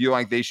reasons to feel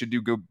like they should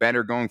do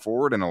better going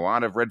forward, and a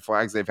lot of red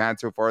flags they've had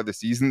so far this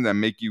season that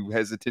make you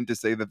hesitant to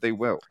say that they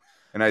will.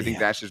 And I think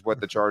that's just what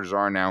the Chargers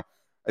are now.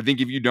 I think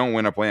if you don't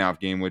win a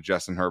playoff game with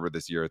Justin Herbert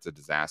this year, it's a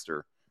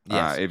disaster.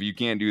 If you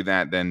can't do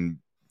that, then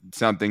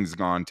something's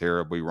gone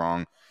terribly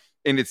wrong.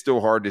 And it's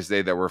still hard to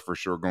say that we're for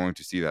sure going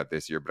to see that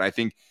this year. But I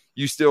think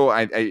you still,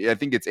 I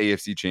think it's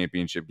AFC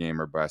Championship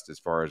game or bust as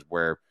far as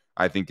where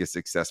I think a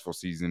successful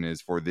season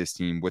is for this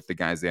team with the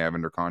guys they have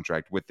under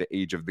contract, with the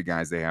age of the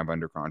guys they have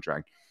under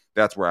contract.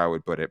 That's where I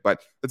would put it.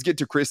 But let's get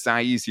to Chris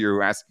Saiz here,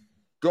 who asks,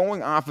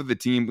 going off of the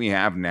team we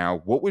have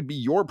now, what would be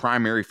your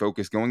primary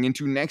focus going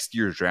into next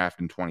year's draft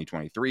in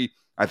 2023?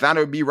 I thought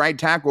it would be right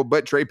tackle,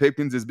 but Trey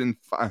Pipkins has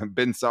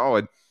been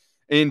solid.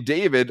 And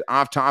David,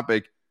 off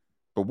topic,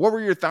 but what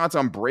were your thoughts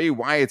on Bray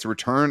Wyatt's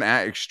return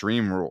at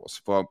Extreme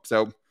Rules? Well,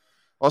 so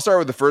I'll start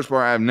with the first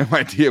part. I have no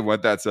idea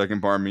what that second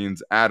part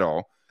means at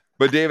all.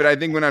 But David, I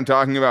think when I'm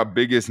talking about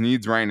biggest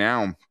needs right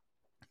now,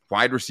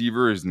 wide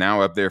receiver is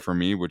now up there for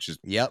me, which is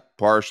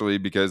partially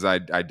because I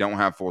don't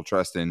have full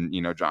trust in,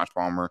 Josh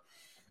Palmer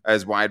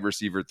as wide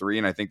receiver 3.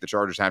 And I think the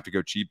Chargers have to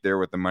go cheap there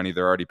with the money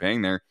they're already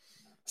paying there.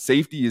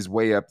 Safety is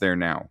way up there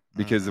now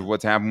because of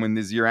what's happened with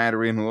Nazir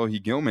Adderley and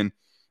Alohi Gilman.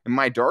 And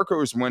my dark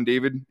horse one,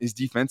 David, is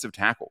defensive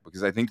tackle,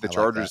 because I think the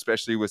Chargers,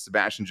 especially with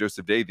Sebastian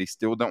Joseph Day, they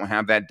still don't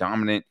have that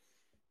dominant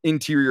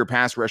interior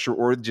pass rusher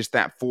or just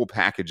that full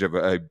package of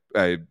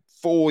a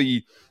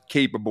fully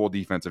capable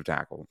defensive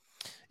tackle.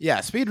 Yeah,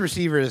 speed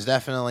receiver is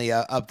definitely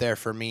up there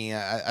for me.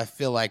 I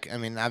feel like,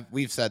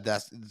 we've said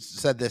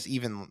this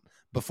even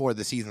before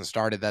the season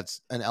started.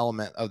 That's an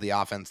element of the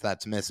offense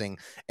that's missing.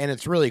 And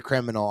it's really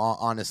criminal,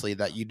 honestly,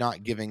 that you're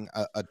not giving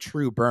a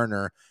true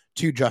burner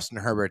to Justin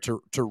Herbert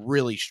to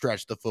really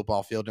stretch the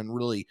football field and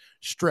really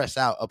stress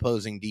out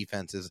opposing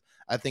defenses.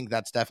 I think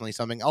that's definitely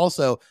something.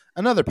 Also,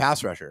 another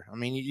pass rusher. I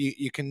mean,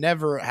 you can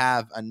never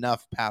have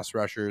enough pass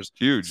rushers.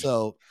 Huge.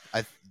 So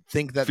I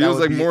think that feels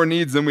like more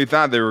needs than we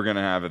thought they were going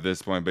to have at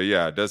this point. But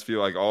yeah, it does feel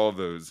like all of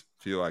those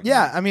feel like needs.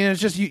 I mean, it's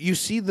just you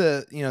see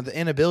the the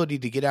inability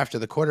to get after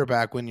the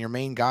quarterback when your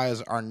main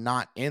guys are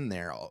not in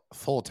there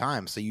full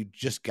time. So you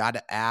just got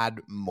to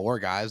add more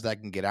guys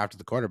that can get after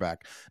the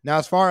quarterback. Now,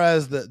 as far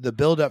as the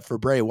build up for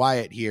Bray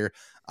Wyatt here,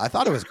 I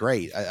thought it was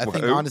great. I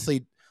think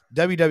honestly,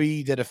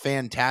 WWE did a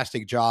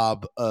fantastic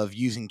job of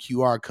using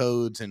QR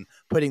codes and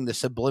putting the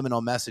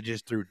subliminal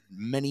messages through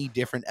many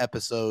different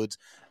episodes.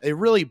 They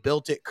really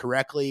built it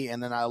correctly.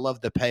 And then I love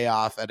the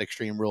payoff at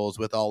Extreme Rules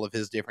with all of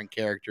his different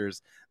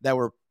characters that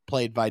were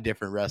played by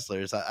different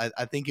wrestlers.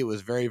 I think it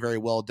was very, very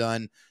well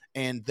done.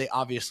 And they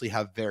obviously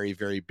have very,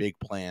 very big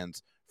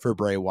plans for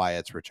Bray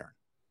Wyatt's return.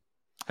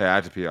 Hey, I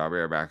have to pee. I'll be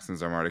right back.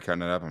 Since I'm already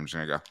cutting it up, I'm just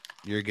going to go.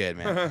 You're good,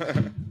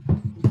 man.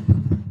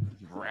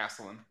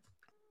 Wrestling.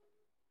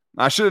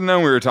 I should have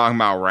known we were talking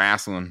about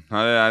wrestling.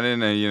 I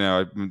didn't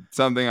know,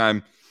 something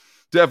I'm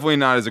definitely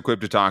not as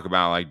equipped to talk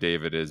about like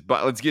David is.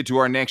 But let's get to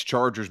our next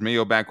Chargers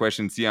mailbag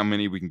question and see how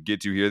many we can get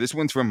to here. This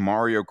one's from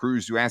Mario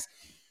Cruz, who asks,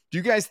 do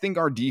you guys think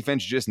our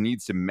defense just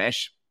needs to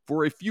mesh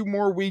for a few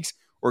more weeks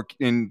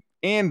and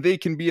they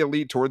can be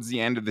elite towards the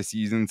end of the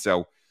season?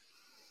 So,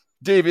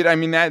 David, I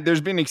mean, that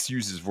there's been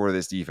excuses for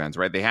this defense,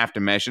 right? They have to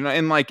mesh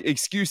and like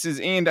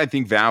excuses and I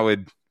think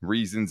valid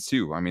reasons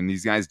too. I mean,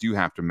 these guys do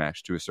have to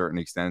mesh to a certain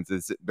extent.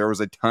 There was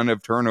a ton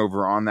of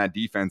turnover on that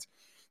defense.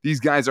 These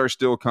guys are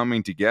still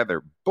coming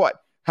together, but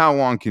how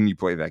long can you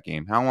play that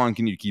game? How long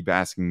can you keep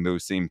asking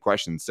those same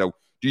questions? So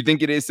do you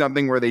think it is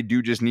something where they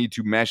do just need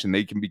to mesh and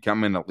they can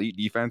become an elite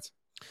defense?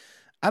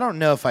 I don't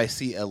know if I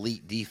see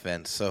elite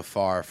defense so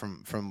far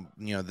from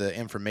the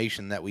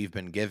information that we've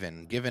been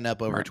giving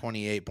up over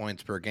 28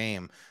 points per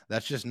game.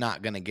 That's just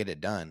not going to get it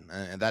done.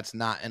 That's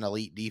not an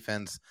elite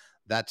defense.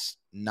 That's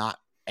not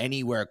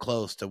anywhere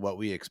close to what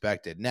we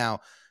expected. Now,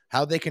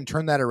 how they can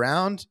turn that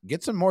around,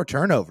 get some more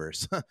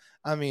turnovers.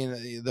 I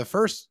mean, the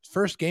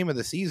first game of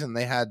the season,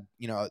 they had,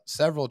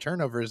 several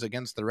turnovers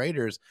against the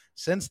Raiders.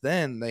 Since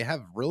then, they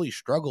have really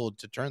struggled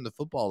to turn the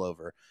football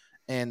over.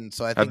 And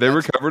so I think have they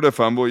recovered a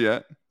fumble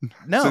yet?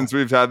 No. Since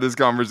we've had this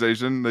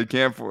conversation, they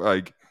can't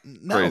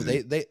No,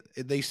 crazy.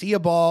 They see a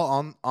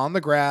ball on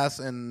the grass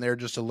and they're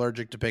just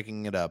allergic to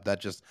picking it up.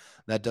 That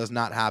does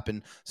not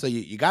happen. So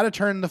you got to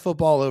turn the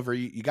football over.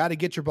 You got to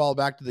get your ball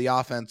back to the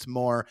offense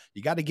more.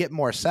 You got to get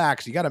more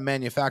sacks. You got to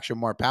manufacture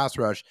more pass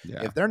rush.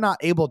 Yeah. If they're not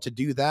able to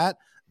do that,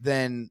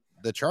 then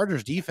the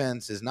Chargers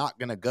defense is not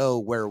going to go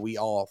where we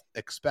all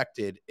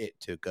expected it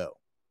to go.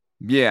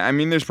 Yeah, I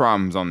mean, there's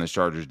problems on this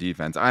Chargers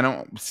defense. I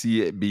don't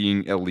see it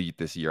being elite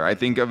this year. I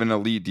think of an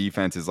elite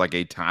defense as like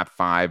a top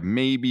 5.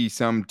 Maybe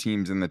some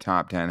teams in the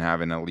top 10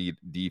 have an elite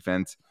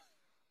defense.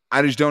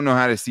 I just don't know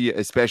how to see it,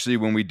 especially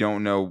when we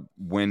don't know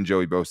when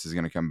Joey Bosa is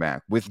going to come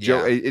back. With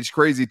Joe, it's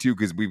crazy too,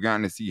 because we've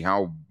gotten to see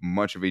how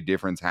much of a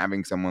difference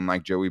having someone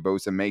like Joey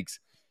Bosa makes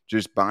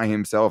just by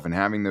himself, and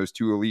having those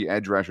 2 elite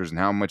edge rushers, and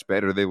how much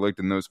better they looked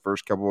in those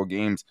first couple of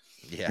games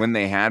when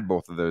they had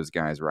both of those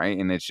guys, right?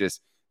 And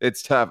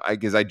it's tough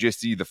because I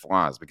just see the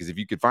flaws. Because if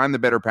you could find the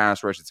better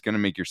pass rush, it's going to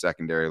make your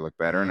secondary look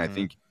better. And I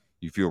think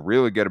you feel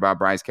really good about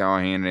Bryce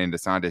Callahan and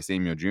Asante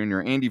Samuel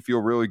Jr. And you feel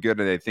really good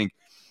that I think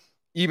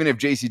even if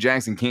J.C.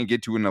 Jackson can't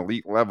get to an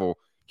elite level,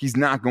 he's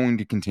not going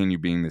to continue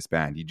being this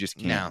bad. He just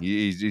can't. No.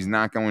 He's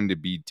not going to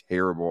be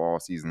terrible all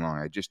season long.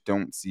 I just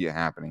don't see it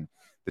happening.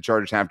 The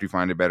Chargers have to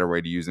find a better way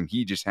to use him.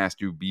 He just has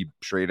to be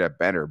straight up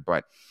better.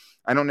 But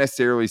I don't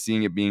necessarily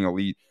see it being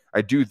elite.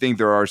 I do think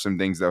there are some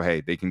things, though.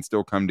 Hey, they can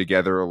still come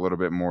together a little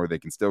bit more. They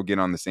can still get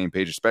on the same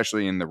page,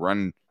 especially in the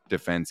run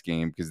defense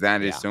game, because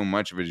that is so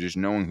much of it, just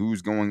knowing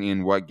who's going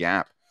in what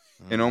gap.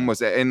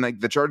 And like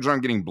the Chargers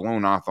aren't getting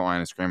blown off the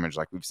line of scrimmage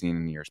like we've seen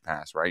in years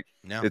past, right?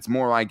 No. It's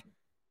more like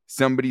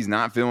somebody's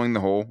not filling the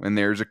hole and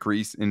there's a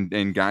crease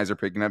and guys are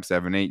picking up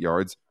 7-8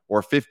 yards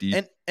or 50.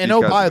 And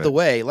oh, by the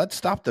way, let's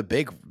stop the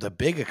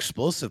big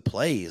explosive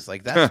plays.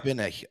 Like that's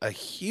been a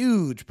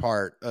huge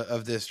part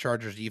of this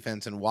Chargers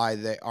defense, and why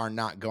they are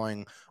not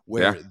going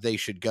where they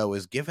should go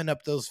is giving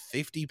up those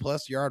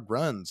 50+ yard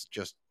runs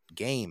just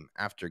game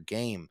after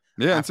game.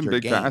 Yeah, and some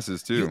big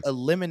passes too. You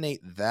eliminate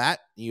that.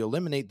 You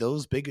eliminate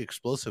those big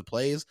explosive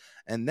plays,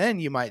 and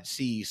then you might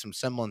see some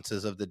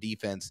semblances of the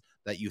defense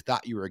that you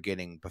thought you were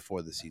getting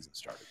before the season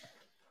started.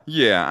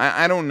 Yeah,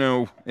 I don't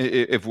know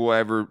if we'll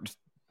ever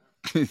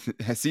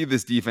see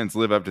this defense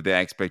live up to the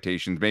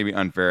expectations, maybe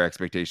unfair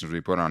expectations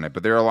we put on it.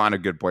 But there are a lot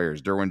of good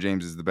players. Derwin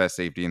James is the best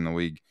safety in the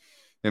league,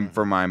 and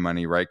for my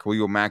money, right?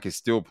 Khalil Mack is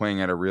still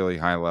playing at a really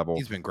high level.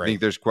 He's been great. I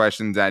think there's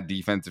questions at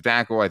defensive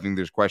tackle. I think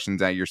there's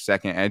questions at your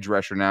second edge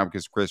rusher now,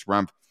 because Chris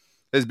Rumpf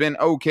has been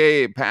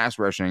okay at pass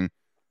rushing,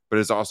 but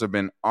has also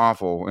been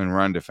awful in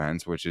run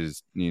defense, which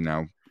is,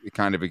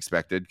 kind of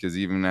expected, because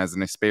even as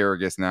an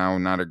asparagus now,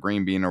 not a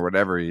green bean or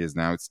whatever he is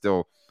now, it's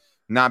still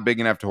not big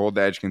enough to hold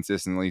the edge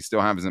consistently.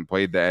 Still hasn't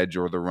played the edge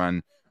or the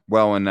run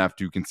well enough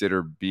to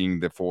consider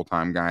being the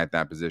full-time guy at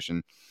that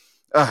position.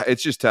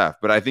 It's just tough.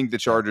 But I think the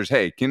Chargers,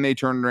 hey, can they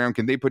turn it around?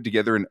 Can they put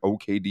together an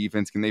okay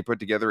defense? Can they put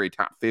together a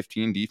top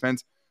 15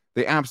 defense?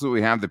 They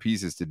absolutely have the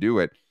pieces to do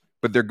it,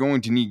 but they're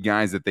going to need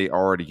guys that they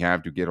already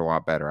have to get a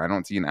lot better. I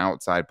don't see an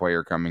outside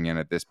player coming in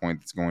at this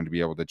point that's going to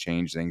be able to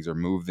change things or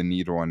move the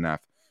needle enough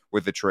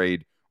with a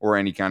trade or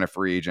any kind of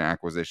free agent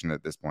acquisition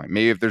at this point.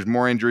 Maybe if there's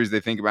more injuries, they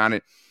think about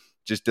it.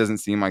 Just doesn't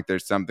seem like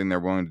there's something they're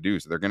willing to do.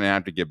 So they're going to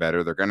have to get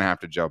better. They're going to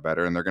have to gel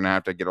better, and they're going to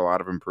have to get a lot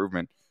of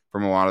improvement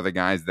from a lot of the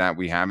guys that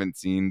we haven't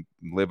seen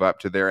live up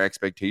to their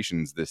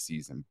expectations this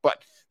season.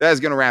 But that is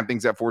going to wrap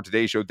things up for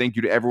today's show. Thank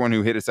you to everyone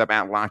who hit us up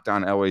at Locked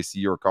On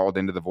LAC or called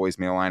into the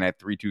voicemail line at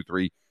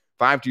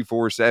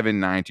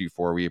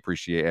 323-524-7924. We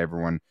appreciate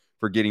everyone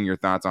for getting your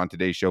thoughts on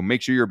today's show.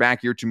 Make sure you're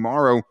back here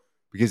tomorrow,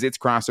 because it's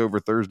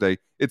crossover Thursday.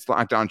 It's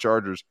Locked On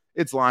Chargers.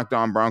 It's Locked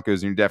On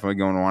Broncos, and you're definitely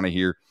going to want to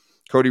hear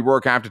Cody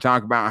Rourke have to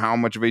talk about how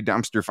much of a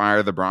dumpster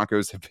fire the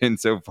Broncos have been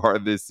so far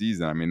this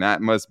season. I mean,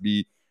 that must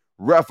be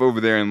rough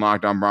over there in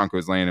Locked On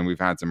Broncos land, and we've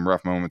had some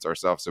rough moments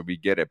ourselves, so we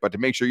get it. But to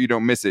make sure you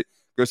don't miss it,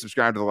 go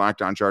subscribe to the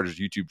Locked On Chargers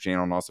YouTube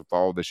channel, and also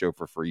follow the show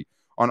for free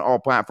on all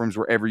platforms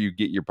wherever you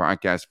get your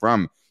podcast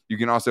from. You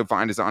can also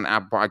find us on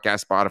Apple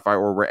Podcasts, Spotify,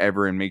 or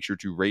wherever, and make sure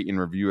to rate and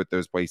review at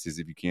those places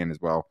if you can as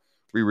well.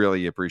 We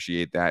really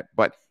appreciate that.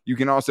 But you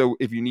can also,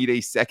 if you need a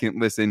second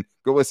listen,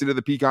 go listen to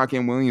the Peacock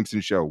and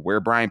Williamson show,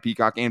 where Brian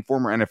Peacock and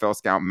former NFL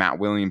scout Matt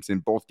Williamson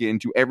both get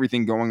into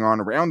everything going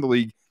on around the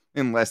league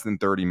in less than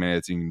 30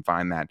 minutes. You can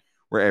find that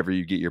wherever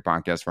you get your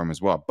podcast from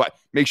as well. But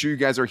make sure you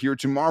guys are here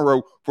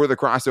tomorrow for the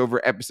crossover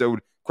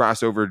episode,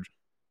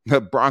 the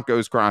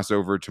Broncos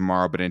crossover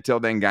tomorrow. But until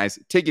then, guys,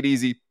 take it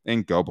easy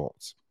and go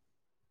Bolts.